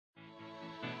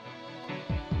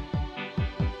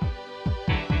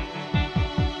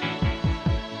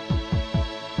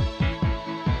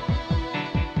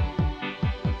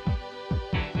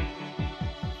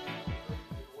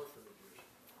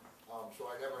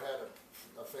had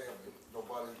a family,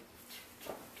 nobody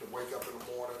to wake up in the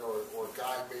morning or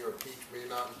guide me or teach me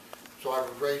nothing. So I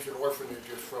was raised in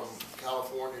orphanages from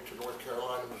California to North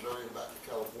Carolina, Missouri, and back to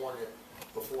California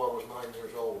before I was 9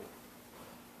 years old.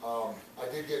 I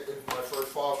did get into my first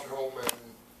foster home, and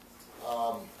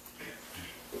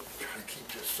I keep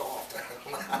this soft, I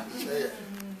don't know how to say it.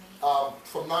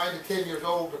 From 9 to 10 years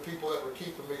old, the people that were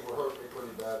keeping me were hurting me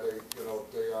pretty bad.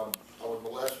 I was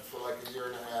molested for like a year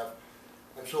and a half.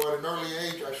 And so at an early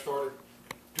age, I started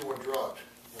doing drugs.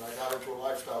 And I got into a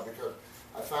lifestyle because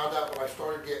I found out when I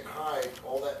started getting high,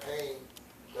 all that pain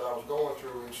that I was going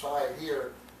through inside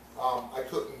here, I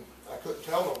couldn't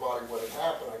tell nobody what had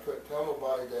happened. I couldn't tell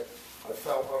nobody that I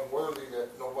felt unworthy,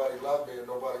 that nobody loved me and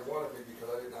nobody wanted me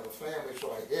because I didn't have a family,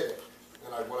 so I hid it.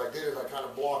 And what I did is I kind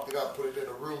of blocked it up, put it in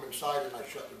a room inside, and I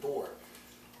shut the door.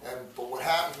 But what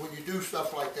happens when you do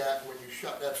stuff like that, when you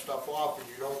shut that stuff off and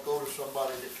you don't go to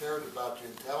somebody that cares about you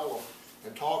and tell them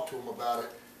and talk to them about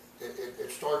it,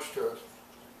 it starts to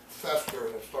fester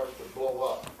and it starts to blow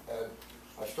up. And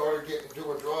I started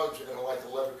doing drugs at like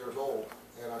 11 years old,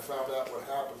 and I found out what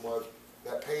happened was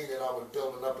that pain that I was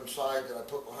building up inside that I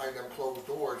put behind them closed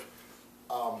doors,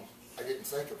 I didn't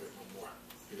think of it no more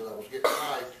because I was getting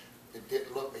high. It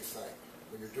didn't let me think.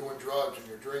 When you're doing drugs and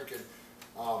you're drinking,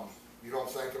 you don't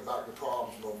think about your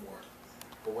problems no more.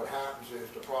 But what happens is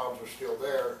the problems are still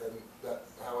there, and that's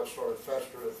how it started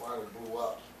festering and finally blew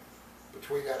up.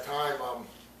 Between that time,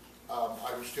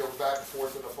 I was still back and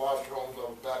forth in the foster homes. I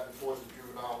was back and forth in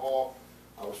juvenile hall.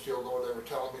 I was still going. They were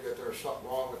telling me that there was something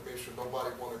wrong with me, so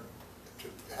nobody wanted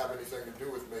to have anything to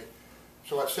do with me.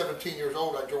 So at 17 years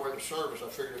old, I joined the service. I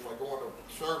figured if I go into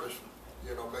service,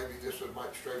 maybe this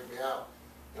might straighten me out.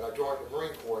 And I joined the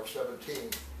Marine Corps at 17.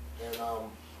 And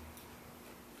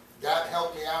that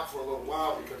helped me out for a little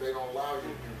while because they don't allow you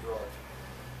to do drugs.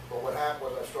 But what happened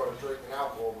was I started drinking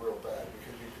alcohol real bad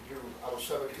because I was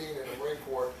 17 in the Marine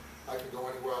Corps. I could go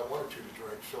anywhere I wanted to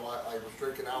drink. So I was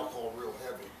drinking alcohol real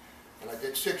heavy. And I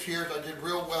did 6 years. I did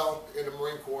real well in the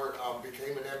Marine Corps,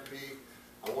 became an MP.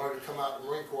 I wanted to come out of the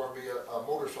Marine Corps and be a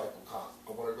motorcycle cop.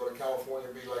 I wanted to go to California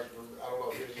and be like, I don't know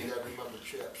if any of you guys remember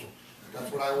Chips. That's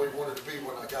what I always wanted to be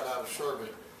when I got out of service.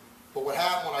 But what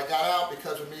happened when I got out,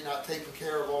 because of me not taking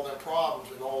care of all them problems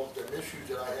and all the issues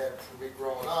that I had from me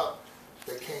growing up,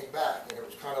 they came back. And it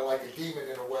was kind of like a demon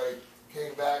in a way,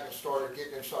 came back and started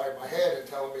getting inside my head and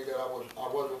telling me that I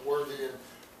wasn't worthy and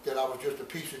that I was just a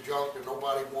piece of junk that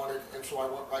nobody wanted. And so I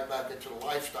went right back into the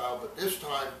lifestyle. But this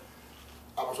time,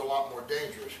 I was a lot more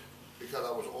dangerous because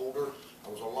I was older, I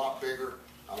was a lot bigger,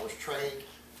 I was trained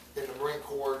in the Marine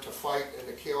Corps to fight and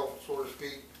to kill, so to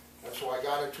speak. And so I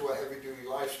got into a heavy-duty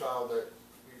lifestyle that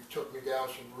took me down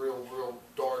some real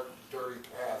dark, dirty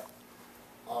path.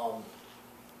 I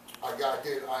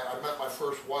met my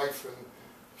first wife and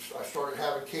I started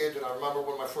having kids, and I remember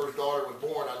when my first daughter was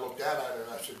born, I looked at her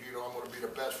and I said, I'm going to be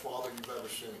the best father you've ever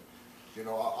seen. I'm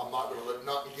not going to let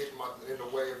nothing get in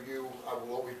the way of you. I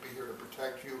will always be here to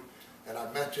protect you. And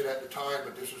I meant it at the time,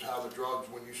 but this is how the drugs,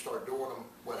 when you start doing them,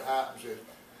 what happens is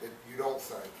you don't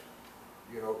think.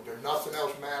 There's nothing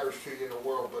else matters to you in the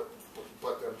world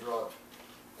but them drugs.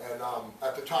 And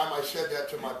at the time I said that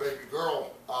to my baby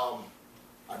girl,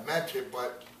 I meant it,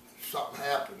 but something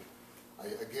happened.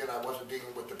 I wasn't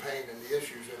dealing with the pain and the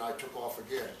issues, and I took off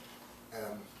again.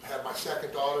 And had my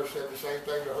second daughter, said the same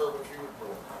thing to her when she was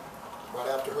born. Right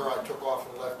after her, I took off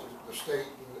and left the state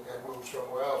and moved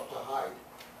somewhere else to hide.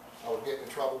 I was getting in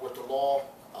trouble with the law.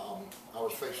 I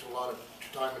was facing a lot of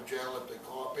time in jail if they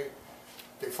caught me.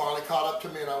 They finally caught up to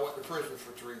me and I went to prison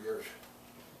for 3 years.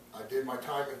 I did my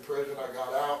time in prison, I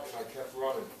got out, and I kept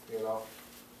running,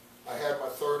 I had my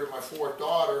third and my fourth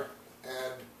daughter,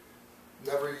 and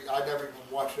I never even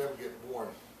watched them get born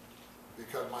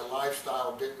because my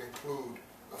lifestyle didn't include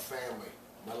a family.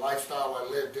 My lifestyle I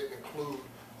lived didn't include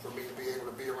for me to be able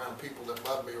to be around people that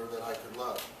loved me or that I could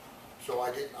love. So I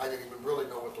didn't even really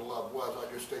know what the love was.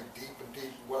 I just stayed deep and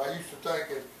deep. What I used to think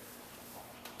is,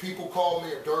 people called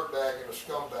me a dirtbag and a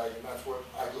scumbag, and that's what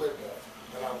I lived at.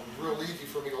 And it was real easy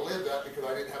for me to live that because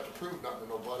I didn't have to prove nothing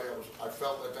to nobody. I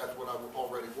felt that that's what I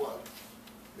already was.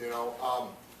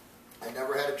 I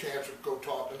never had a chance to go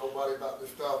talk to nobody about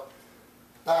this stuff.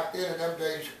 Back then, in them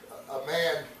days, a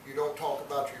man, you don't talk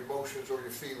about your emotions or your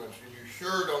feelings, and you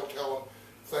sure don't tell them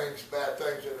bad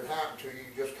things that had happened to you.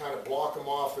 You just kind of block them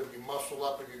off and you muscle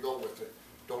up and you go with it.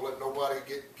 Don't let nobody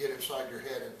get inside your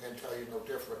head and tell you no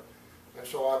different. And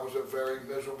so I was a very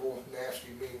miserable, nasty,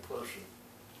 mean person.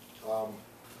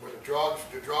 When the drugs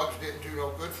didn't do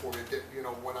no good for me.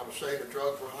 When I was saying the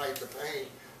drugs were hiding the pain,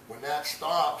 when that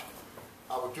stopped,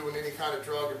 I was doing any kind of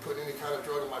drug and putting any kind of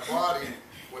drug in my body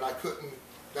when I couldn't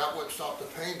that wouldn't stop the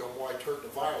pain no more. I turned to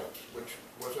violence, which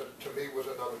to me was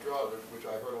another drug, which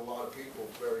I hurt a lot of people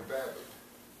very badly.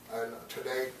 And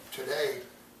today,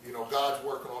 you know, God's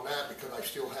working on that because I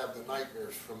still have the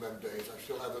nightmares from them days. I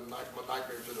still have the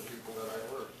nightmares of the people that I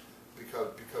hurt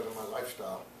because of my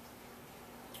lifestyle.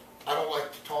 I don't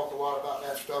like to talk a lot about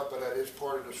that stuff, but that is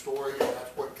part of the story, and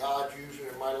that's what God's using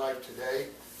in my life today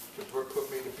to put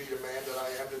me to be the man that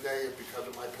I am today is because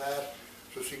of my past.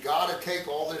 So see, God will take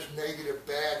all this negative,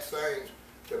 bad things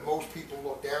that most people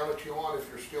look down at you on if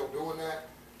you're still doing that,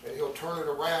 and He'll turn it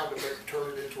around and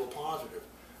turn it into a positive.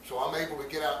 So I'm able to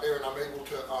get out there and I'm able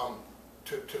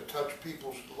to touch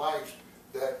people's lives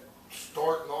that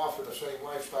starting off in the same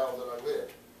lifestyle that I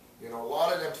lived. You know, a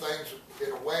lot of them things,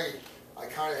 in a way, I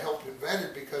kind of helped invent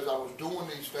it because I was doing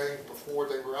these things before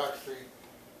they were actually,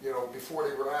 you know, before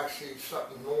they were actually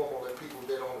something normal that people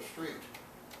did on the street.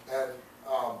 And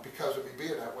because of me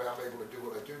being that way, I'm able to do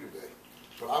what I do today.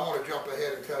 But I want to jump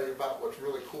ahead and tell you about what's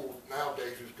really cool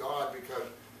nowadays is God, because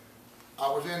I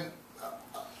was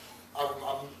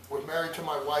married to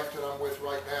my wife that I'm with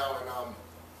right now, and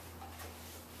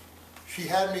she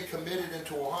had me committed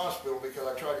into a hospital because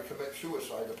I tried to commit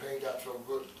suicide. The pain got so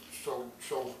good,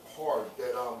 so hard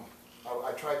that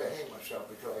I tried to hang myself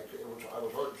because I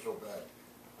was hurting so bad.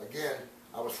 Again,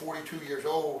 I was 42 years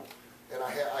old, and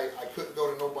I couldn't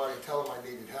go to nobody and tell them I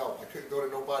needed help. I couldn't go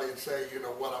to nobody and say, you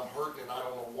know what, I'm hurting and I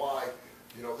don't know why.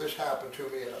 You know, this happened to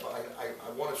me, and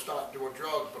I want to stop doing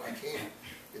drugs, but I can't.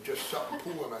 It's just something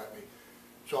pulling at me.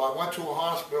 So I went to a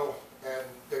hospital, and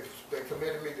they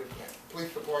committed me to, the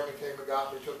police department came and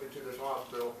got me, took me to this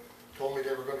hospital, told me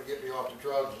they were going to get me off the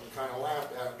drugs, and kind of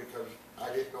laughed at me because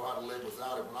I didn't know how to live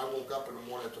without it. When I woke up in the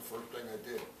morning, that's the first thing I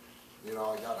did. You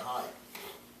know, I got high.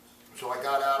 So I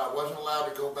got out. I wasn't allowed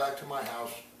to go back to my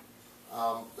house.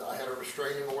 I had a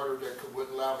restraining order that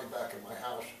wouldn't allow me back in my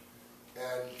house.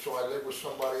 And so I lived with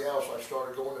somebody else. I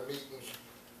started going to meetings.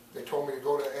 They told me to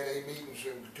go to NA meetings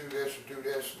and do this and do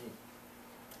this. And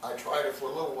I tried it for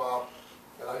a little while.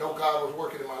 And I know God was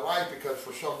working in my life because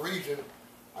for some reason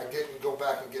I didn't go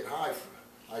back and get high.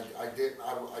 I didn't.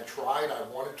 I tried. I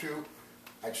wanted to.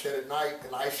 I'd sit at night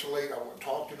and isolate. I wouldn't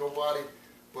talk to nobody.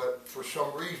 But for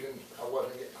some reason, I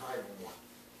wasn't getting high anymore.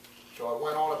 So I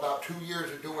went on about 2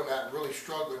 years of doing that, really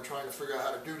struggling, trying to figure out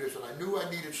how to do this. And I knew I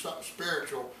needed something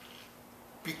spiritual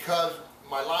because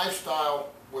my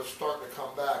lifestyle was starting to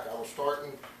come back. I was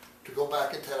starting to go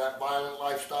back into that violent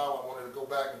lifestyle. I wanted to go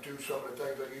back and do some of the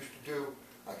things I used to do.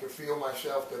 I could feel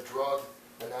myself, the drug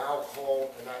and the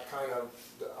alcohol and that kind of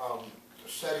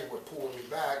setting was pulling me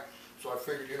back. So I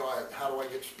figured, you know, how do I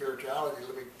get spirituality?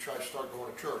 Let me try to start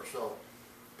going to church. So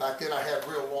back then I had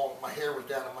real long, my hair was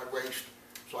down to my waist.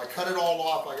 So I cut it all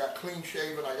off. I got clean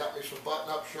shaven. I got me some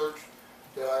button-up shirts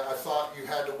that I thought you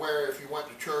had to wear if you went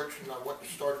to church. And I went to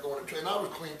start going to church. And I was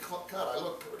clean cut. I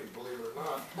looked pretty, believe it or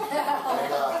not.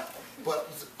 But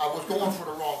I was going for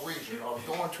the wrong reason. I was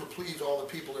going to please all the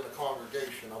people in the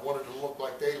congregation. I wanted to look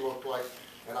like they looked like,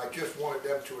 and I just wanted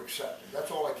them to accept me.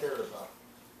 That's all I cared about.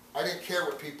 I didn't care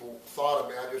what people thought of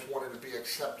me. I just wanted to be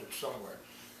accepted somewhere.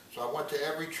 So I went to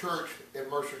every church in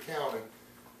Mercer County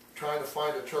trying to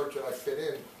find a church that I fit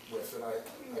in with, and I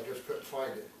just couldn't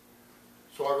find it.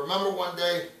 So I remember one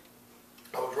day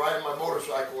I was riding my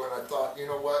motorcycle and I thought, you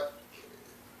know what,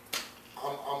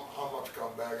 I'm a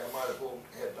scumbag. I might as well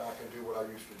head back and do what I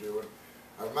used to do. And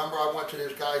I remember I went to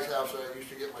this guy's house that I used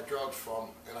to get my drugs from,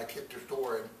 and I kicked his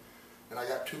door in, and I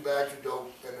got 2 bags of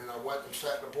dope, and then I went and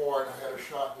sat in the bar, and I had a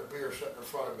shot and a beer sitting in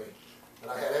front of me.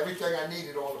 And I had everything I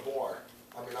needed on the bar.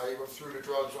 I mean, I even threw the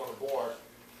drugs on the bar,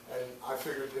 and I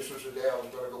figured this was the day I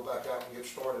was going to go back out and get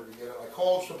started again. And I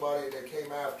called somebody, and they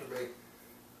came after me.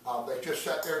 They just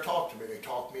sat there and talked to me. They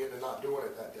talked me into not doing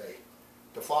it that day.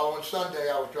 The following Sunday,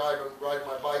 I was riding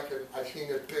my bike, and I seen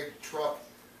this big truck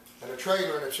and a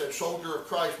trailer, and it said Soldier of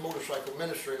Christ Motorcycle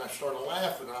Ministry, and I started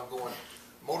laughing, and I'm going,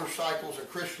 motorcycles and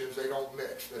Christians, they don't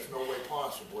mix. There's no way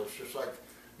possible. It's just like,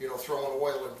 you know, throwing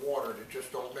oil and water. They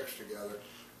just don't mix together.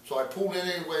 So I pulled in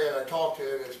anyway, and I talked to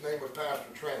him, and his name was Pastor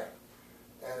Tramp.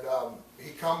 And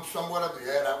he comes somewhat of,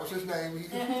 yeah, that was his name.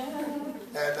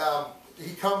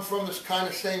 He comes from this kind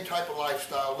of same type of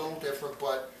lifestyle, a little different,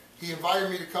 but he invited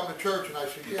me to come to church, and I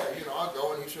said, yeah, you know, I'll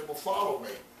go. And he said, well, follow me.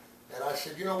 And I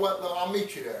said, you know what, no, I'll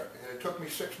meet you there. And it took me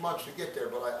 6 months to get there,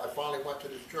 but I finally went to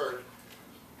this church.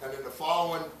 And then the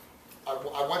following,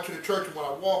 I went to the church, and when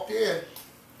I walked in,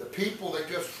 the people, they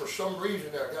just, for some reason,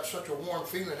 I got such a warm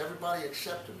feeling, everybody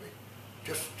accepted me.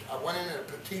 I went in a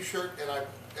t-shirt, and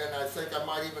I think I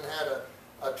might even had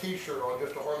a t-shirt on,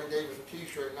 just a Harley Davidson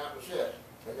t-shirt, and that was it.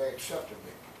 And they accepted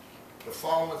me. The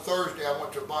following Thursday, I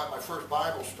went to my first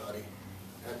Bible study,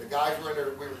 And the guys were in there,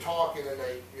 we were talking, and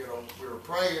they, you know, we were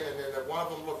praying, and then one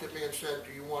of them looked at me and said,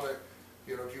 do you want to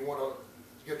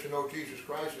get to know Jesus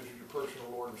Christ as your personal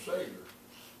Lord and Savior?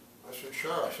 I said,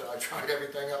 sure. I said, I tried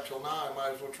everything up till now, I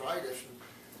might as well try this. And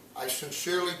I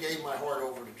sincerely gave my heart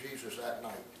over to Jesus that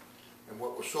night. And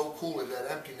what was so cool is that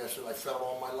emptiness that I felt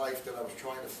all my life that I was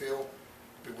trying to fill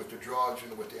with the drugs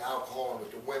and with the alcohol and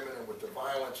with the women and with the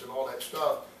violence and all that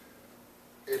stuff,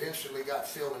 it instantly got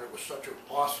filled, and it was such an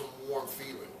awesome, warm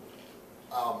feeling.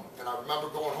 And I remember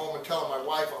going home and telling my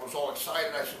wife, I was all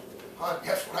excited. I said, hon,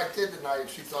 guess what I did tonight? And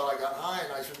she thought I got high,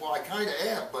 and I said, well, I kind of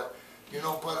am, but, you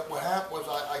know, but what happened was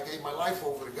I gave my life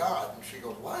over to God. And she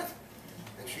goes, what?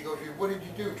 And she goes, what did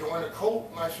you do, join a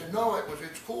cult? And I said, no,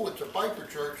 it's cool, it's a biker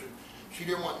church, and she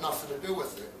didn't want nothing to do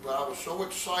with it. But I was so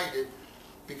excited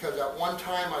because at one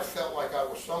time I felt like I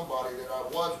was somebody, that I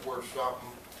was worth something.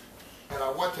 And I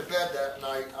went to bed that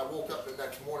night. I woke up the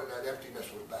next morning, that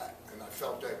emptiness was back. And I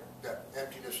felt that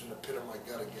emptiness in the pit of my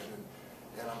gut again.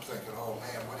 And I'm thinking, oh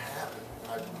man, what happened?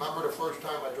 And I remember the first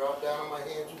time I dropped down on my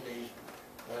hands and knees.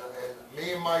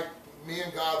 And me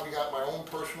and God, we got my own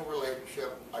personal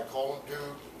relationship. I call him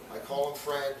dude. I call him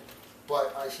friend.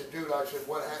 But I said, dude,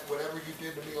 whatever you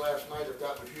did to me last night, if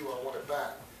that was you, I want it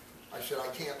back. I said, I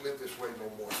can't live this way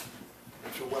no more.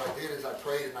 And so what I did is I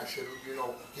prayed, and I said, you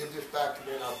know, give this back to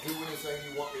me, and I'll do anything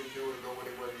you want me to do and go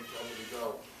anywhere you tell me to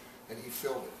go. And he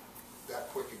filled it that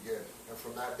quick again. And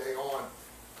from that day on,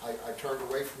 I turned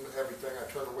away from everything. I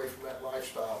turned away from that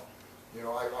lifestyle. You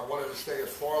know, I wanted to stay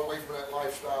as far away from that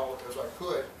lifestyle as I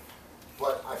could.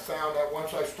 But I found that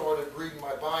once I started reading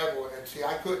my Bible, and see,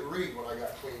 I couldn't read when I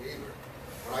got clean either.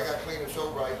 When I got clean and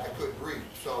sober, I couldn't read.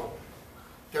 So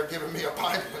they're giving me a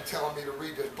Bible and telling me to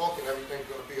read this book and everything's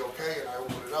going to be okay, and I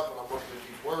open it up and I'm looking at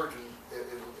these words, and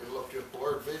it looked just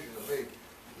blurred vision to me,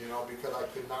 you know, because I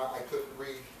couldn't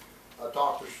read a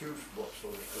Dr. Seuss book, so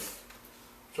to speak.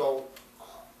 So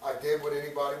I did what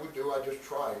anybody would do. I just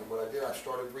tried, and what I did, I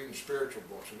started reading spiritual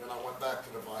books, and then I went back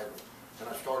to the Bible, and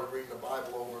I started reading the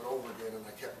Bible over and over again, and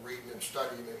I kept reading and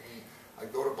studying it. And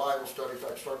I'd go to Bible studies,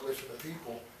 I'd start listening to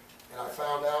people, and I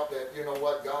found out that, you know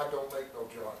what, God don't make no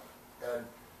junk. And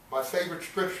my favorite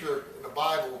scripture in the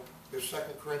Bible is 2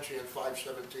 Corinthians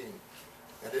 5:17.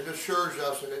 And it assures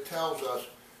us and it tells us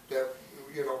that,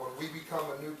 you know, when we become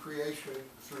a new creation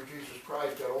through Jesus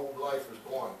Christ, that old life is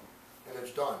gone. And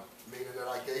it's done. Meaning that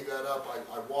I gave that up.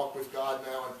 I walk with God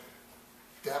now, and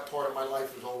that part of my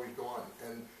life is always gone.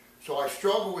 And so I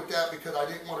struggle with that because I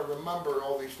didn't want to remember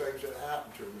all these things that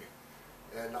happened to me.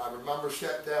 And I remember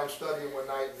sitting down studying one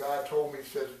night, and God told me, he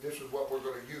says, this is what we're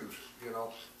going to use, you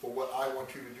know, for what I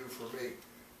want you to do for me.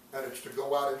 And it's to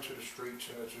go out into the streets,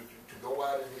 and it's to go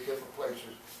out into different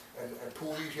places and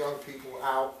pull these young people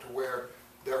out to where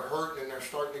they're hurting and they're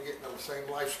starting to get into the same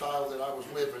lifestyle that I was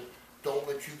living. Don't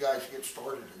let you guys get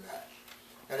started in that.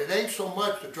 And it ain't so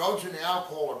much, the drugs and the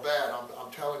alcohol are bad,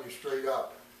 I'm telling you straight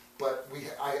up. But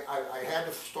I had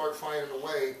to start finding a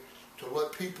way to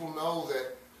let people know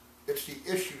that it's the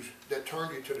issues that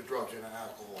turn you to the drugs and the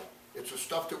alcohol. It's the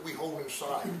stuff that we hold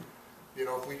inside. You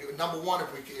know, number one,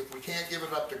 if we can't give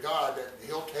it up to God, that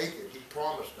he'll take it. He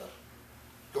promised us.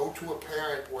 Go to a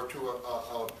parent or to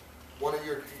one of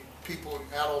your people,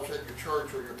 adults at your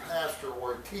church, or your pastor,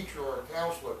 or a teacher, or a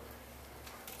counselor.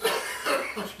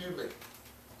 Excuse me.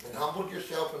 And humble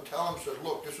yourself and tell them, say,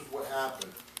 look, this is what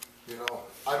happened. You know,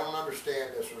 I don't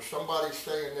understand this, or somebody's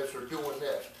saying this or doing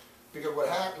this. Because what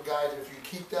happened, guys, if you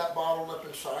keep that bottled up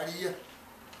inside of you,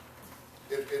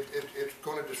 it's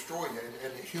going to destroy you.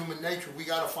 And the human nature, we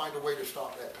got to find a way to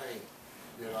stop that pain,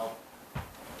 you know.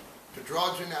 The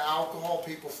drugs and the alcohol,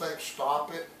 people think,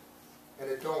 stop it, and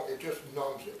it don't. It just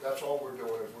numbs it. That's all we're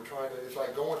doing. Is we're trying to, it's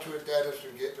like going to a dentist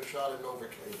and getting a shot of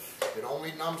Novocaine. It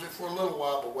only numbs it for a little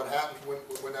while, but what happens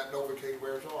when that Novocaine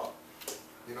wears off?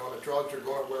 You know, the drugs are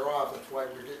going to wear off. That's why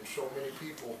we're getting so many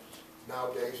people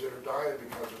nowadays that are dying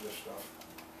because of this stuff.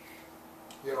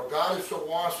 You know, God is so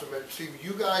awesome. And see,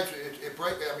 you guys,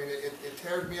 it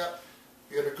tears me up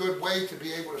in a good way to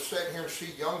be able to sit here and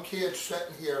see young kids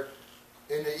sitting here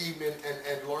in the evening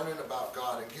and learning about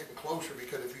God and getting closer.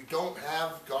 Because if you don't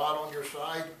have God on your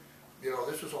side, you know,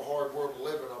 this is a hard world to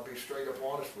live in. I'll be straight up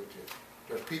honest with you.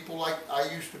 There's people like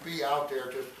I used to be out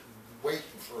there just waiting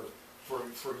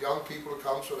for young people to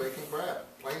come so they can grab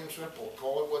it. Plain and simple.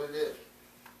 Call it what it is.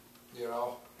 You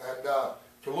know, and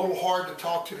it's a little hard to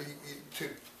talk to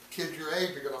kids your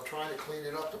age because I'm trying to clean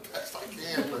it up the best I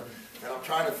can, and I'm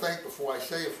trying to think before I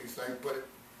say a few things. But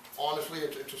honestly,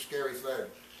 it's a scary thing,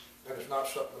 and it's not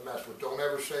something to mess with. Don't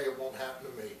ever say it won't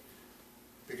happen to me,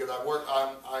 because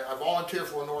I volunteer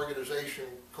for an organization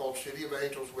called City of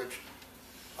Angels, which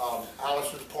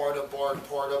Allison's part of, Bart's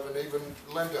part of, and even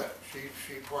Linda,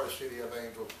 she's part of City of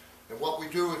Angels. And what we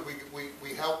do is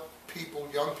we help people,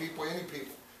 young people, any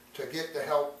people, to get the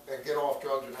help and get off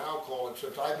drugs and alcohol. And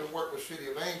since I've been working with City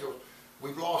of Angels,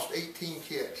 we've lost 18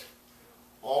 kids,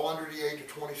 all under the age of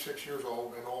 26 years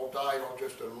old, and all died on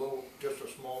just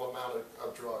a small amount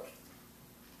of drugs.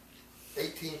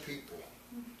 18 people.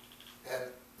 And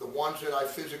the ones that I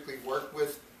physically work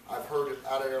with, I've heard it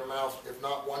out of their mouth, if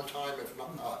not one time, if not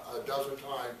a dozen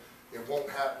times, it won't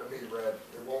happen to me, Red.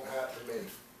 It won't happen to me.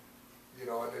 You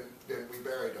know, and then we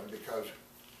buried them because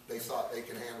they thought they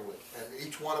can handle it. And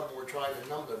each one of them were trying to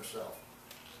numb themselves.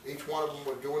 Each one of them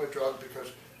were doing a drug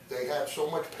because they had so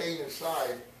much pain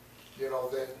inside, you know,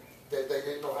 then they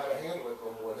didn't know how to handle it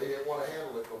no more. They didn't want to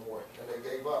handle it no more, and they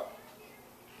gave up.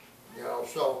 You know,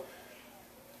 so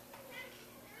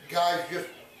guys, just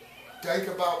think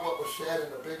about what was said,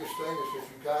 and the biggest thing is if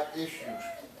you've got issues,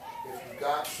 if you've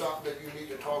got something that you need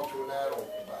to talk to an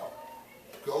adult about,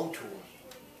 go to them.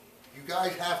 You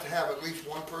guys have to have at least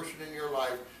one person in your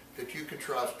life that you can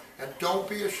trust, and don't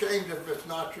be ashamed if it's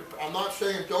not your, I'm not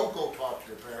saying don't go talk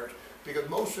to your parents, because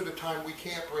most of the time we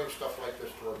can't bring stuff like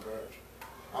this to our parents,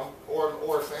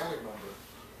 or a family member.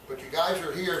 But you guys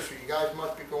are here, so you guys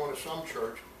must be going to some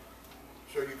church.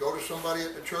 So you go to somebody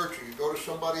at the church, or you go to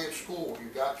somebody at school, you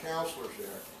got counselors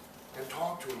there, and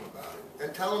talk to them about it.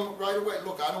 And tell them right away,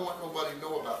 look, I don't want nobody to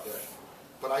know about this,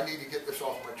 but I need to get this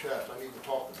off my chest. I need to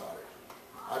talk about it.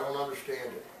 I don't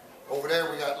understand it. Over there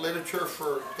we got literature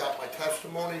for, got my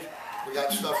testimonies, we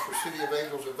got stuff for City of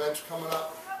Angels events coming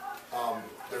up.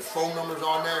 There's phone numbers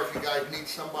on there if you guys need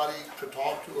somebody to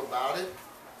talk to about it.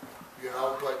 You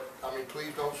know, but, I mean,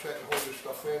 please don't sit and hold this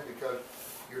stuff in, because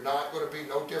you're not going to be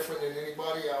no different than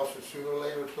anybody else, and sooner or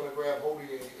later it's going to grab hold of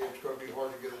you, and it's going to be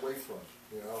hard to get away from,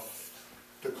 you know.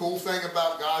 The cool thing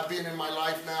about God being in my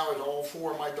life now is all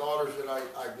four of my daughters that I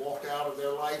walked out of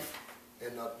their life,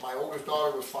 and my oldest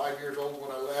daughter was 5 years old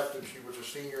when I left, and she was a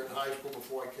senior in high school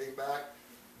before I came back.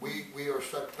 We are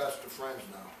such best of friends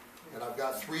now. And I've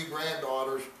got 3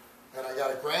 granddaughters, and I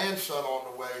got a grandson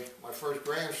on the way, my first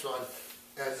grandson,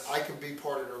 and I can be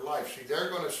part of their life. See, they're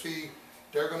going to see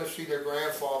their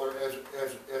grandfather as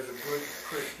a good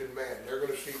Christian man. They're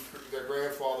going to see their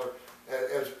grandfather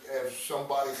as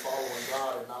somebody following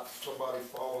God, and not somebody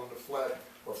following the flesh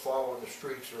or following the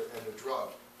streets and the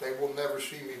drugs. They will never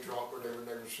see me drunk, or they will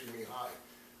never see me high.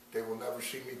 They will never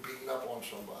see me beating up on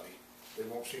somebody. They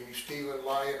won't see me stealing,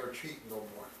 lying, or cheating no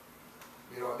more.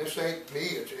 You know, and this ain't me,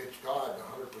 it's God,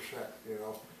 100%, you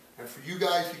know. And for you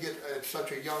guys to get at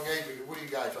such a young age, what are you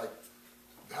guys, like,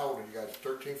 how old are you guys,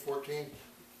 13, 14?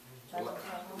 12,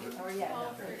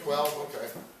 okay.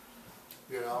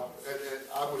 You know, and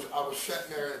I was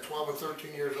sitting there at 12 and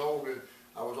 13 years old, and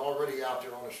I was already out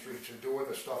there on the streets and doing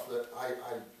the stuff that I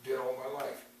did all my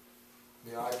life.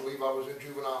 You know, I believe I was in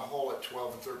juvenile hall at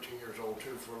 12 and 13 years old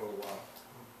too for a little while.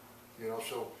 You know,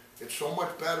 so it's so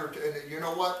much better to, and you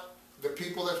know what? The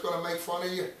people that's going to make fun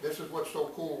of you, this is what's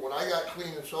so cool. When I got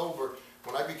clean and sober,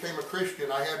 when I became a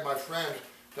Christian, I had my friends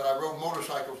that I rode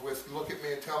motorcycles with look at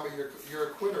me and tell me you're a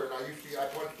quitter, and I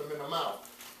punched them in the mouth.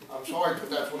 I'm sorry, but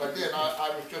that's what I did.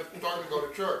 I was just starting to go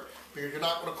to church, because you're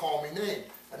not going to call me names.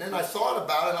 And then I thought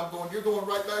about it, and I'm going, you're going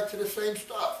right back to the same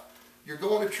stuff. You're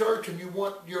going to church, and you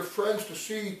want your friends to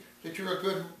see that you're a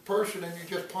good person, and you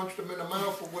just punched them in the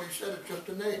mouth for what he said. It's just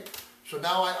a name. So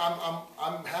now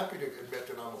I'm happy to admit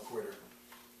that I'm a quitter.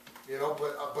 You know,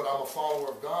 but I'm a follower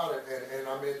of God, and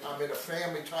I'm in a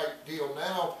family type deal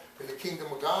now in the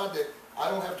kingdom of God, that I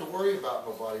don't have to worry about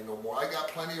nobody no more. I got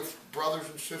plenty of brothers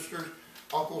and sisters,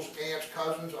 uncles, aunts,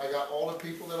 cousins. I got all the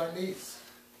people that I need.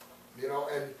 You know,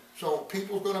 and so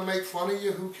people's going to make fun of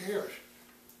you. Who cares?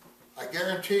 I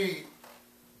guarantee,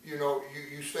 you know,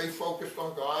 you stay focused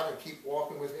on God and keep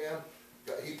walking with Him.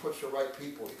 He puts the right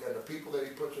people, and the people that He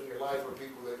puts in your life are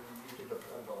people that you can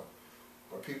depend on,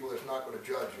 or people that's not going to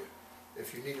judge you.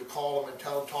 If you need to call them and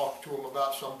talk to them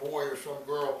about some boy or some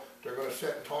girl, they're going to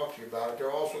sit and talk to you about it.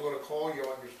 They're also going to call you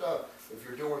on your stuff if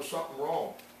you're doing something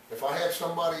wrong. If I had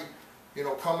somebody, you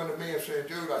know, coming to me and saying,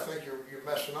 dude, I think you're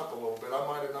messing up a little bit, I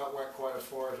might have not went quite as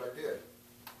far as I did.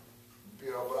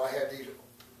 You know, but I had these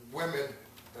women,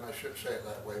 and I shouldn't say it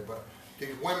that way, but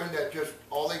these women that just,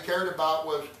 all they cared about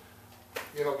was,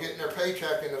 you know, getting their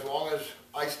paycheck, and as long as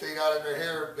I stayed out of their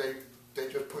hair, they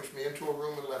just pushed me into a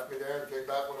room and left me there, and came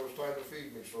back when it was time to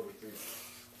feed me, so to speak.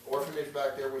 Orphanage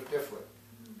back there was different.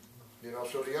 You know,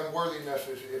 so the unworthiness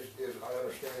is I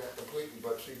understand that completely,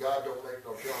 but see, God don't make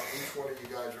no junk. Each one of you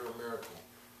guys are a miracle.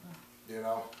 You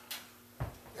know?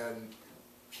 And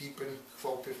keeping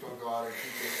focused on God and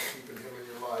keeping Him in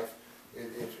your life.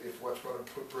 It's what's going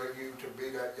to bring you to be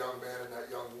that young man and that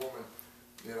young woman,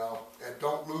 you know. And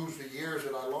don't lose the years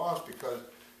that I lost, because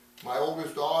my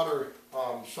oldest daughter,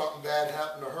 something bad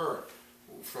happened to her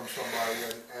from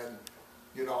somebody, and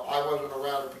you know, I wasn't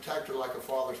around to protect her like a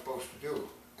father's supposed to do,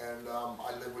 and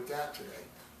I live with that today,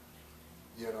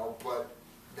 you know. But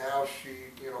now she,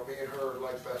 you know, me and her are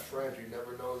like best friends. You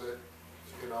never know that,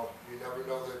 you know,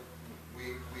 that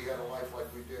we had a life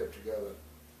like we did together.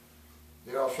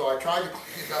 You know, so I tried to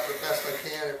clean it up the best I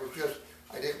can. It was just,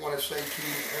 I didn't want to say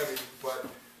too heavy, but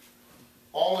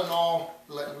all in all,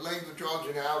 leave the drugs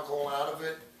and alcohol out of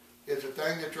it is the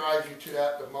thing that drives you to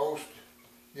that the most.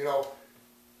 You know,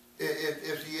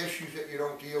 it's the issues that you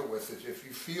don't deal with. It's if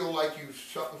you feel like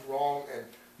something's wrong, and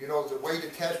you know, the way to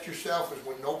test yourself is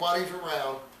when nobody's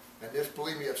around, and this,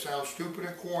 believe me, it sounds stupid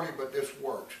and corny, but this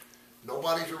works.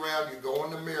 Nobody's around, you go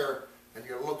in the mirror, and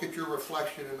you look at your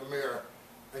reflection in the mirror,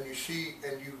 and you see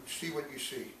what you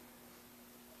see.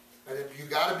 And if you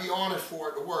got to be honest for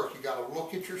it to work. You got to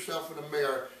look at yourself in the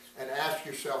mirror and ask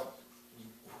yourself,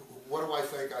 what do I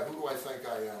think who do I think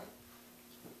I am?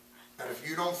 And if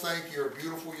you don't think you're a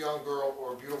beautiful young girl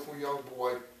or a beautiful young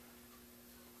boy,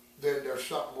 then there's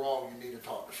something wrong. You need to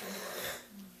talk to somebody.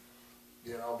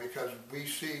 You know, because we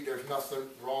see there's nothing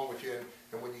wrong with you.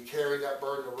 And when you carry that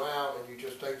burden around and you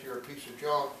just think you're a piece of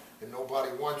junk and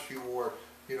nobody wants you, or,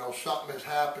 you know, something has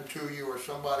happened to you, or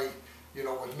somebody, you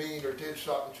know, was mean or did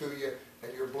something to you,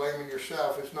 and you're blaming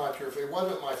yourself, it's not your fault. It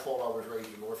wasn't my fault I was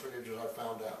raised in orphanages, I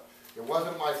found out. It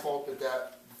wasn't my fault that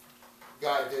that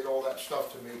guy did all that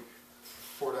stuff to me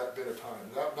for that bit of time.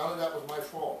 None of that was my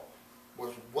fault.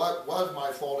 What was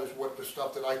my fault is what the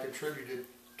stuff that I contributed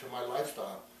to my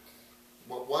lifestyle.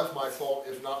 What was my fault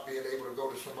is not being able to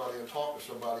go to somebody and talk to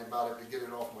somebody about it to get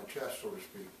it off my chest, so to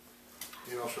speak.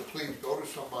 You know, so please go to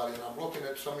somebody. And I'm looking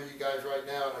at some of you guys right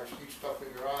now, and I see stuff in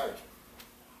your eyes.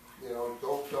 You know,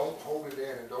 don't hold it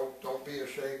in, and don't be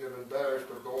ashamed and embarrassed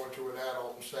of going to an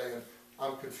adult and saying,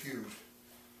 I'm confused.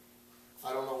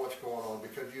 I don't know what's going on,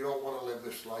 because you don't want to live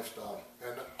this lifestyle.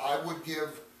 And I would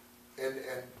give, and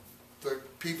the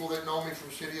people that know me from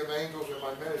City of Angels and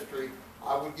my ministry,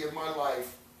 I would give my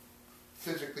life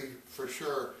physically for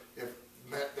sure if it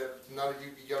meant that none of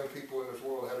you young people in this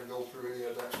world had to go through any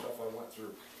of that stuff I went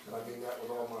through. And I mean that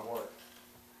with all my heart,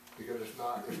 because it's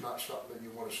not something that you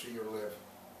want to see or live,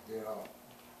 you know.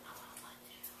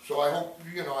 So I hope,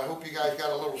 you know, I hope you guys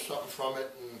got a little something from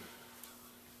it. And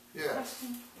yeah.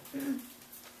 Question.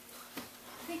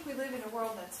 I think we live in a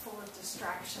world that's full of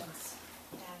distractions,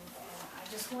 and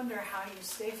I just wonder how you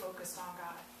stay focused on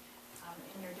God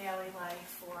in your daily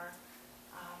life, or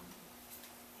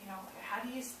you know, how do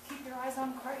you keep your eyes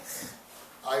on Christ?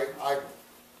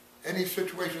 Any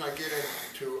situation I get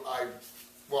into,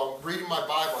 well, reading my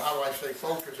Bible, how do I stay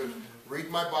focused? Is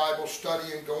reading my Bible,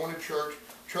 studying, going to church.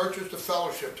 Church is the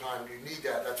fellowship time. You need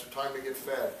that. That's the time to get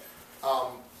fed.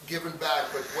 Giving back.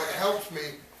 But what helps me,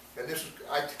 and this is,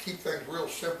 I keep things real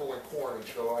simple and corny,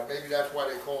 so maybe that's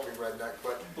why they call me redneck.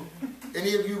 But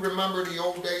any of you remember the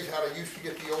old days, how they used to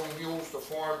get the old mules to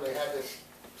farm? They had this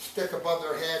stick above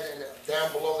their head, and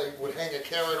down below they would hang a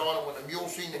carrot on it. When the mule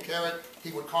seen the carrot,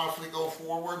 he would constantly go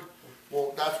forward.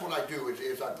 Well, that's what I do,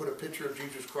 is I put a picture of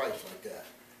Jesus Christ like that.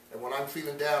 And when I'm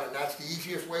feeling down, and that's the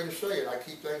easiest way to say it, I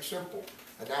keep things simple.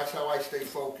 And that's how I stay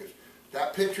focused.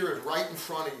 That picture is right in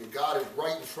front of you. God is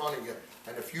right in front of you.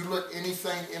 And if you let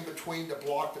anything in between to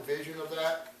block the vision of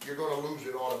that, you're going to lose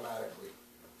it automatically.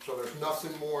 So there's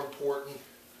nothing more important,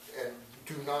 and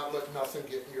do not let nothing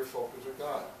get in your focus of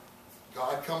God.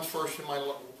 God comes first in my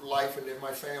life and in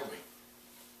my family.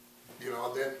 You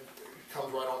know, then it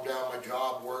comes right on down my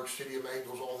job, work, City of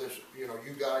Angels, all this, you know,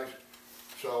 you guys.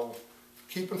 So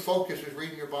keeping focus is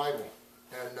reading your Bible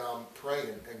and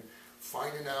praying and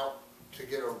finding out to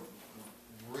get a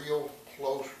real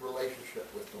close relationship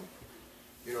with them.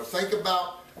 You know, think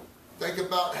about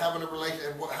having a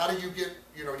relationship. And how do you get,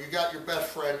 you know, you got your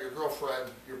best friend, your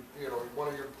girlfriend, you know, one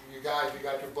of you guys, you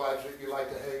got your buds that you like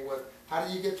to hang with. How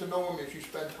do you get to know them? Is you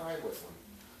spend time with them.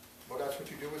 Well, that's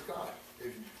what you do with God.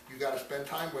 You got to spend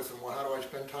time with them. Well, how do I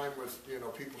spend time with, you know,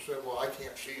 people say, well, I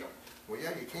can't see them. Well,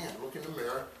 yeah, you can. Look in the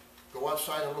mirror. Go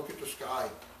outside and look at the sky.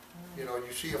 You know,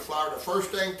 you see a flower. The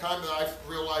first time that I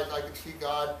realized I could see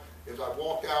God is I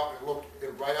walked out and looked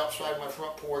right outside my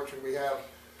front porch, and we have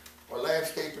our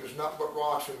landscape is nothing but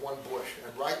rocks and one bush.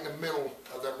 And right in the middle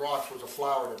of them rocks was a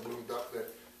flower that bloomed up. That,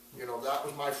 you know, that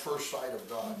was my first sight of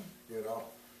God, you know.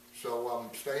 So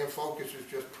staying focused is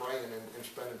just praying and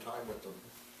spending time with them.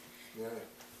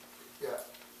 Yeah.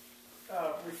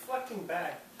 Reflecting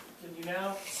back, can you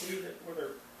now see that were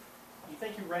there you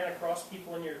think you ran across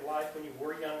people in your life when you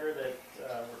were younger that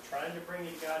were trying to bring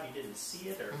you to God and you didn't see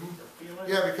it or feel it?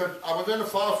 Yeah, because I was in a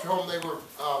foster home. They were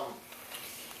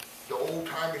the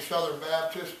old-timey Southern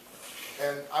Baptist,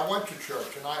 and I went to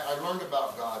church, and I learned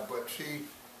about God. But see,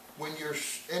 when you're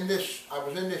in this, I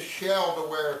was in this shell to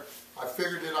where I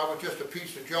figured that I was just a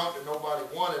piece of junk that nobody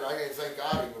wanted. I didn't think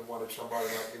God even wanted somebody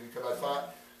like me, because I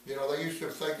thought, you know, they used to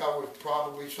think I was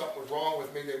probably something was wrong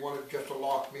with me. They wanted just to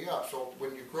lock me up. So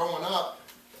when you're growing up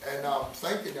and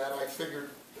thinking that, I figured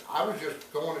I was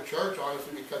just going to church,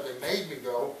 honestly, because they made me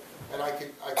go, and I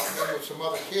could go with some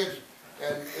other kids,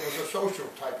 and it was a social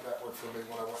type network for me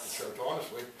when I went to church,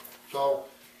 honestly. So,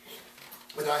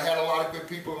 and I had a lot of good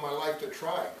people in my life that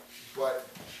tried, but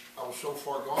I was so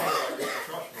far gone that I didn't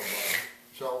trust nobody.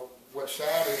 So what's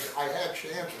sad is I had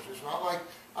chances. It's not like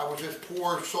I was this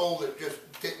poor soul that just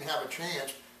didn't have a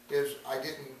chance. Is I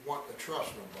didn't want to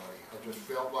trust nobody. I just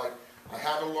felt like I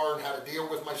had to learn how to deal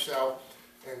with myself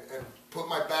and put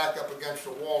my back up against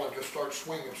the wall and just start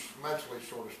swinging mentally,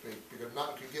 so to speak, because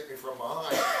nothing could get me from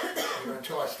behind, you know,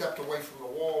 until I stepped away from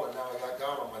the wall, and now I got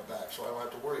God on my back, so I don't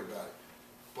have to worry about it.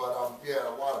 But yeah,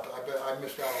 I bet I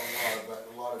missed out on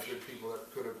a lot of good people that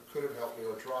could have helped me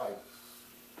or tried.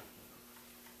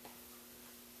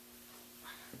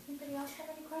 Anybody else have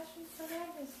any questions for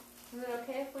them? Is it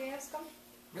okay if we ask them?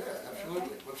 Yeah,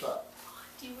 absolutely. Okay. What's up?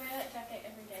 Do you wear that jacket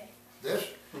every day? This?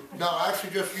 No, actually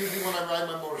just usually when I ride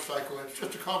my motorcycle, and it's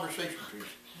just a conversation piece.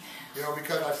 You know,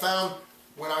 because I found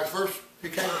when I first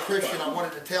became a Christian, I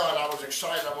wanted to tell, and I was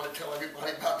excited, I wanted to tell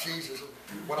everybody about Jesus.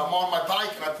 And when I'm on my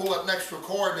bike and I pull up next to a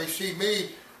car and they see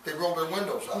me, they roll their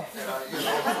windows up. And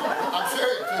I'm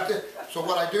serious. So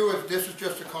what I do is, this is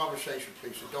just a conversation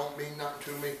piece. It don't mean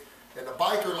nothing to me. And the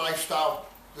biker lifestyle,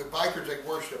 the bikers, they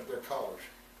worship their colors.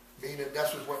 Meaning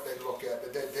this is what they look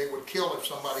at. They would kill if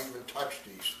somebody even touched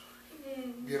these.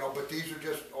 You know, but these are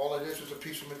just, all it is a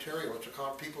piece of material. It's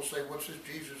people say, what's this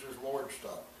Jesus is Lord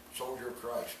stuff? Soldier of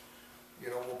Christ. You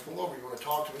know, we'll pull over, you want to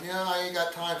talk to me? Yeah, I ain't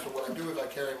got time. So what I do is I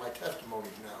carry my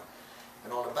testimonies now.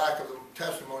 And on the back of the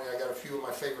testimony, I got a few of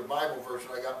my favorite Bible verses.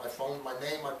 I got my phone, my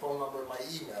name, my phone number, and my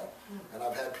email. And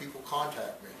I've had people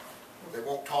contact me. They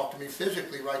won't talk to me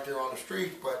physically right there on the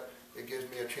street, but it gives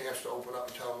me a chance to open up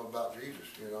and tell them about Jesus,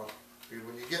 you know. Because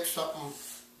when you get something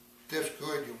this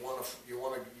good, I want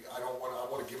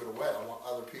to give it away. I want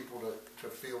other people to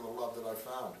feel the love that I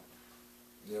found.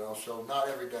 You know, so not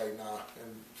every day, nah.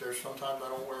 And there's sometimes I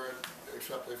don't wear it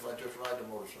except if I just ride the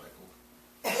motorcycle.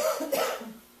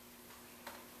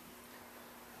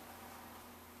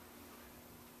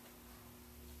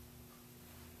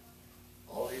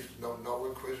 All these no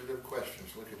inquisitive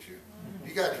questions. Look at you.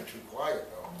 You guys are too quiet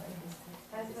though.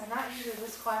 They're not usually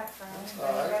this quiet for us.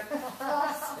 All right.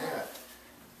 Yeah.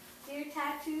 Do your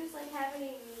tattoos like have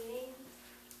any meaning?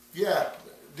 Yeah,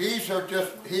 these are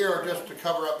just to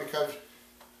cover up because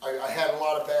I had a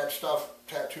lot of bad stuff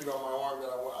tattooed on my arm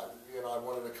that I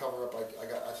wanted to cover up.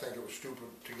 I think it was stupid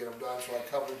to get them done, so I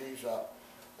covered these up.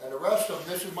 And the rest of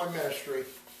them, this is my ministry.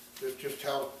 This just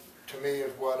tells to me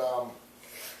is what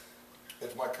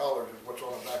it's my colors, is what's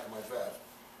on the back of my vest.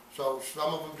 So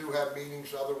some of them do have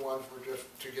meanings. Other ones were just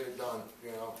to get it done,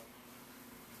 you know.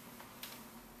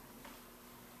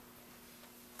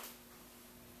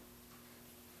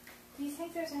 Do you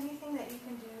think there's anything that you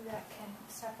can do that can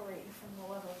separate you from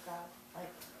the love of God?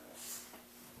 Like,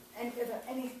 and are there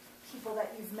any people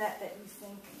that you've met that you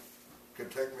think could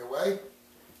take me away?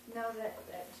 No, that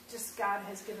just God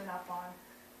has given up on?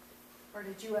 Or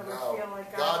did you ever No, feel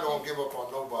like God don't give up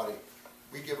on nobody.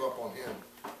 We give up on Him.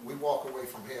 We walk away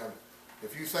from Him.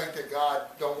 If you think that God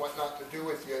don't want nothing to do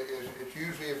with you, it's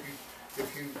usually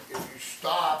if you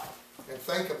stop and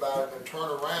think about it and turn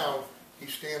around,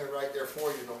 He's standing right there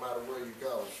for you no matter where you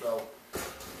go. So,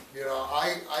 you know,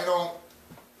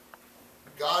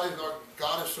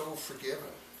 God is so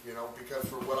forgiving, you know, because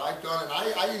for what I've done, and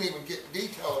I didn't even get in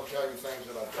detail to tell you things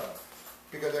that I've done,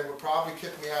 because they would probably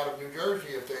kick me out of New Jersey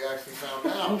if they actually found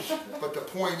out. But the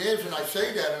point is, and I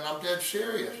say that, and I'm dead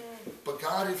serious, but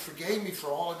God has forgave me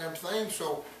for all of them things.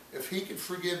 So if He could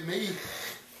forgive me,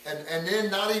 and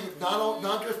then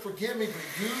not just forgive me,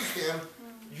 but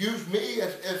use me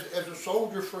as a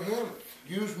soldier for Him.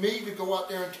 Use me to go out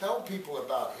there and tell people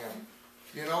about Him.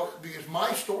 You know, because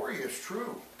my story is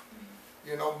true.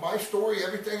 You know, my story,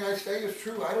 everything I say is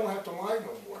true. I don't have to lie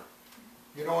no more.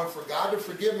 You know, and for God to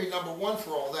forgive me, number one,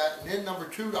 for all that, and then number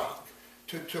two,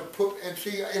 to put, and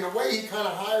see, in a way, He kind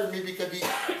of hired me because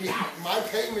my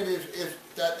payment is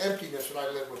that emptiness that I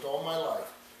lived with all my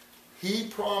life. He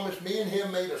promised, me and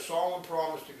Him made a solemn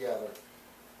promise together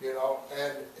You know,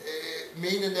 and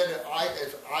meaning that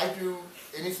as I do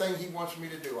anything he wants me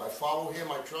to do, I follow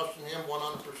him, I trust in him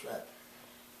 100%.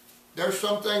 There's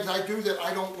some things I do that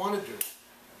I don't want to do.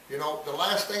 You know, the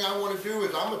last thing I want to do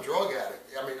is, I'm a drug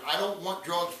addict. I mean, I don't want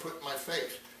drugs put in my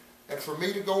face. And for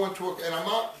me to go into and I'm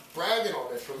not bragging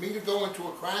on this, for me to go into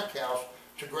a crack house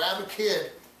to grab a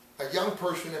kid, a young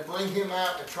person, and bring him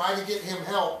out and try to get him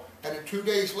help, and then 2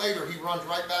 days later he runs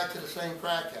right back to the same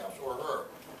crack house, or her.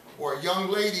 Or a young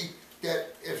lady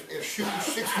that is shooting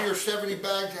 60 or 70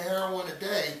 bags of heroin a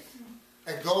day,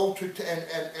 and go to,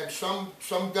 and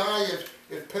some guy is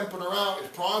pimping her out, is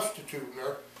prostituting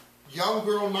her, young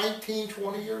girl, 19,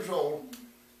 20 years old,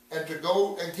 and to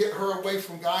go and get her away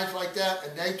from guys like that,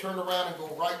 and they turn around and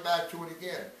go right back to it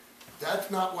again.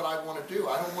 That's not what I want to do.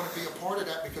 I don't want to be a part of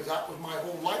that, because that was my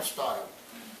whole lifestyle.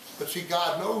 But see,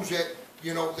 God knows that,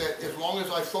 you know, that as long as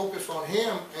I focus on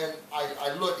him and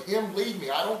I let him lead me,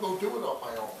 I don't go do it on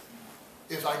my own.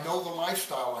 Is I know the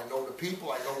lifestyle, I know the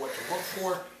people, I know what to look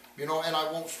for, you know, and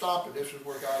I won't stop, and this is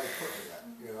where God has put me at.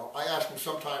 You know, I ask him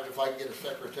sometimes if I can get a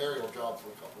secretarial job for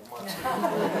a couple of months.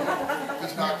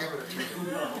 He's not giving it to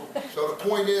me. So the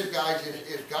point is, guys,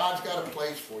 is God's got a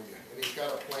place for you, and he's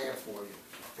got a plan for you.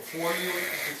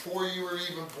 Before you were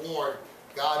even born,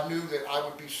 God knew that I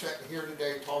would be sitting here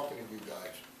today talking to you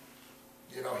guys.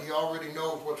 You know, he already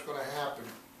knows what's going to happen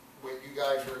when you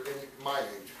guys are in my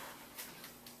age.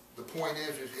 The point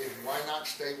is why not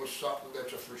stay with something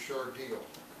that's a for sure deal?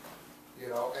 You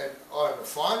know, and the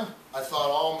fun, I thought,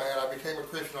 oh man, I became a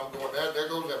Christian, I'm going, there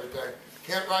goes everything.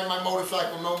 Can't ride my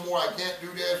motorcycle no more, I can't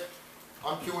do this.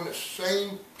 I'm doing the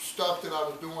same stuff that I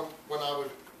was doing when I was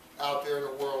out there in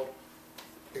the world,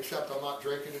 except I'm not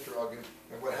drinking and drugging.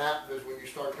 And what happens is when you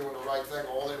start doing the right thing,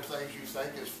 all them things you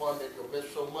think is fun that you'll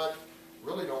miss so much,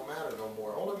 really don't matter no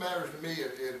more. All that matters to me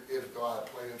is God,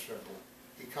 plain and simple.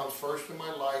 He comes first in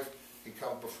my life, he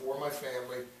comes before my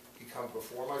family, he comes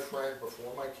before my friends,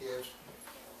 before my kids.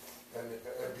 And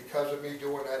because of me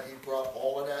doing that, he brought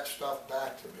all of that stuff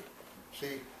back to me.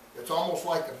 See, it's almost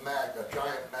like a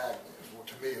giant magnet,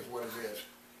 to me is what it is.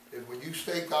 Is when you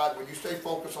stay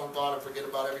focused on God and forget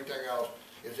about everything else,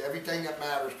 is everything that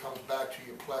matters comes back to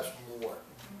you plus more.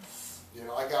 You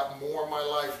know, I got more in my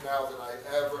life now than I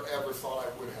ever thought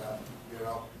I would have, you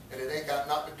know. And it ain't got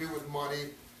nothing to do with money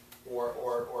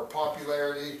or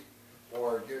popularity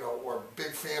or, you know, or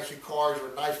big fancy cars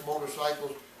or nice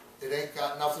motorcycles. It ain't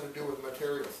got nothing to do with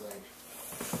material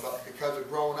things. But because of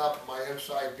growing up, my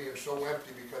inside being so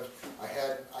empty because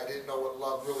I didn't know what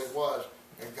love really was.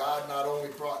 And God not only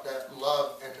brought that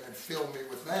love and filled me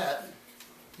with that,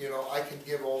 you know, I can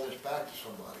give all this back to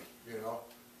somebody, you know.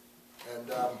 And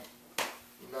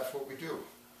that's what we do.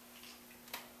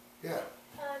 Yeah.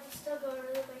 Do you still go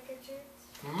to the biker church?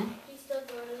 Hmm? Do you still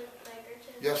go to the biker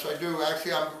church? Yes, I do.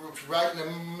 Actually, I'm right in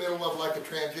the middle of like a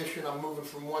transition. I'm moving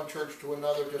from one church to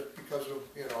another just because of,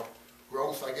 you know,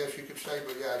 growth, I guess you could say.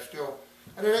 But yeah, I still,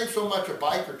 and it ain't so much a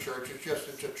biker church.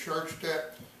 It's a church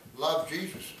that loves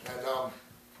Jesus. And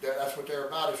that's what they're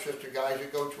about. It's just the guys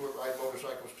that go to it ride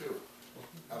motorcycles too.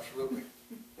 Absolutely.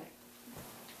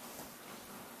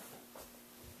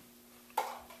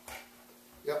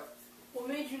 Yep. What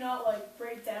made you not like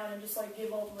break down and just like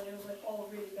give up when it was like all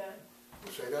really bad?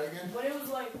 Say that again? When it was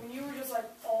like, when you were just like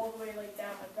all the way like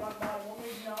down, like rock bottom, what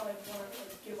made you not like want to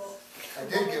like give up? I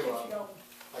did give up.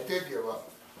 I did give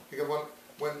up. Because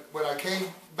when I came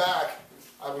back,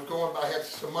 I had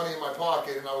some money in my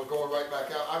pocket and I was going right back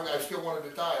out. I still wanted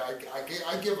to die.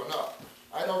 I'd given up.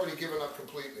 I'd already given up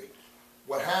completely.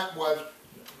 What happened was,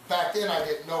 back then I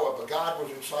didn't know it, but God was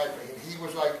inside me and he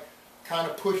was like kind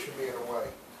of pushing me in a way.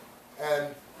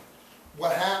 And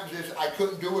what happens is I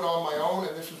couldn't do it on my own,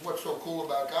 and this is what's so cool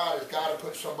about God, is God will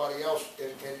put somebody else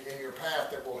in your path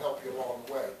that will help you along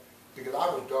the way. Because I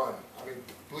was done. I mean,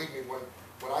 believe me,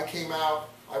 when I came out,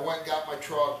 I went and got my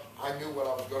truck, I knew what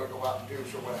I was going to go out and do.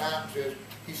 So what happens is,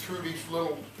 he threw these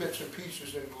little bits and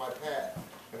pieces into my path.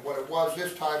 And what it was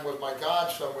this time was my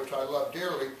godson, which I love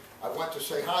dearly. I went to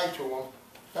say hi to him.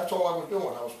 That's all I was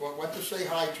doing. Went to say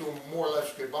hi to him, more or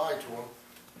less goodbye to him.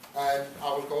 And I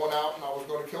was going out and I was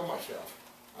going to kill myself.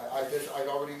 I'd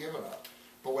already given up.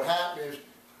 But what happened is,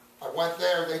 I went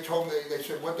there, they told me, they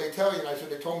said, what'd they tell you? And I said,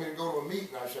 they told me to go to a meeting.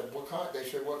 I said, what kind? They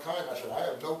said, what kind? I said, I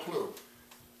have no clue.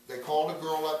 They called a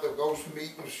girl up that goes to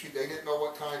meetings. They didn't know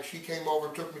what kind. She came over,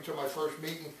 took me to my first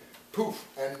meeting, poof,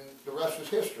 and the rest is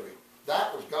history.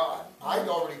 That was God. I'd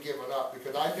already given up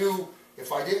because I knew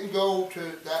if I didn't go to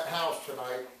that house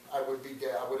tonight, I would be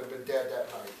dead. I would have been dead that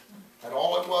night. And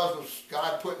all it was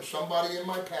God putting somebody in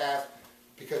my path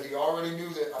because he already knew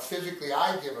that physically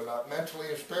I'd given up, mentally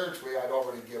and spiritually I'd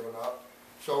already given up.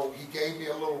 So he gave me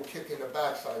a little kick in the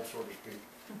backside, so to speak.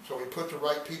 So he put the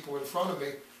right people in front of me,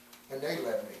 and they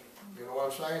led me. You know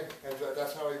what I'm saying? And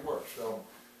that's how he works. So,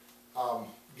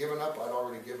 giving up, I'd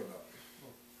already given up.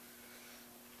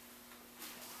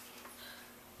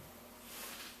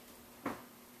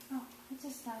 Oh, I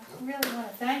just really want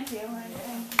to thank you.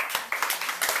 And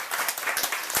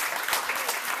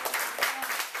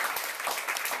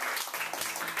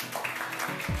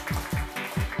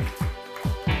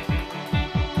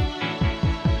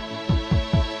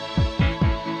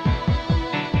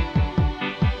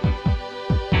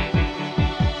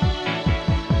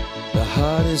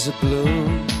heart is a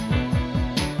blue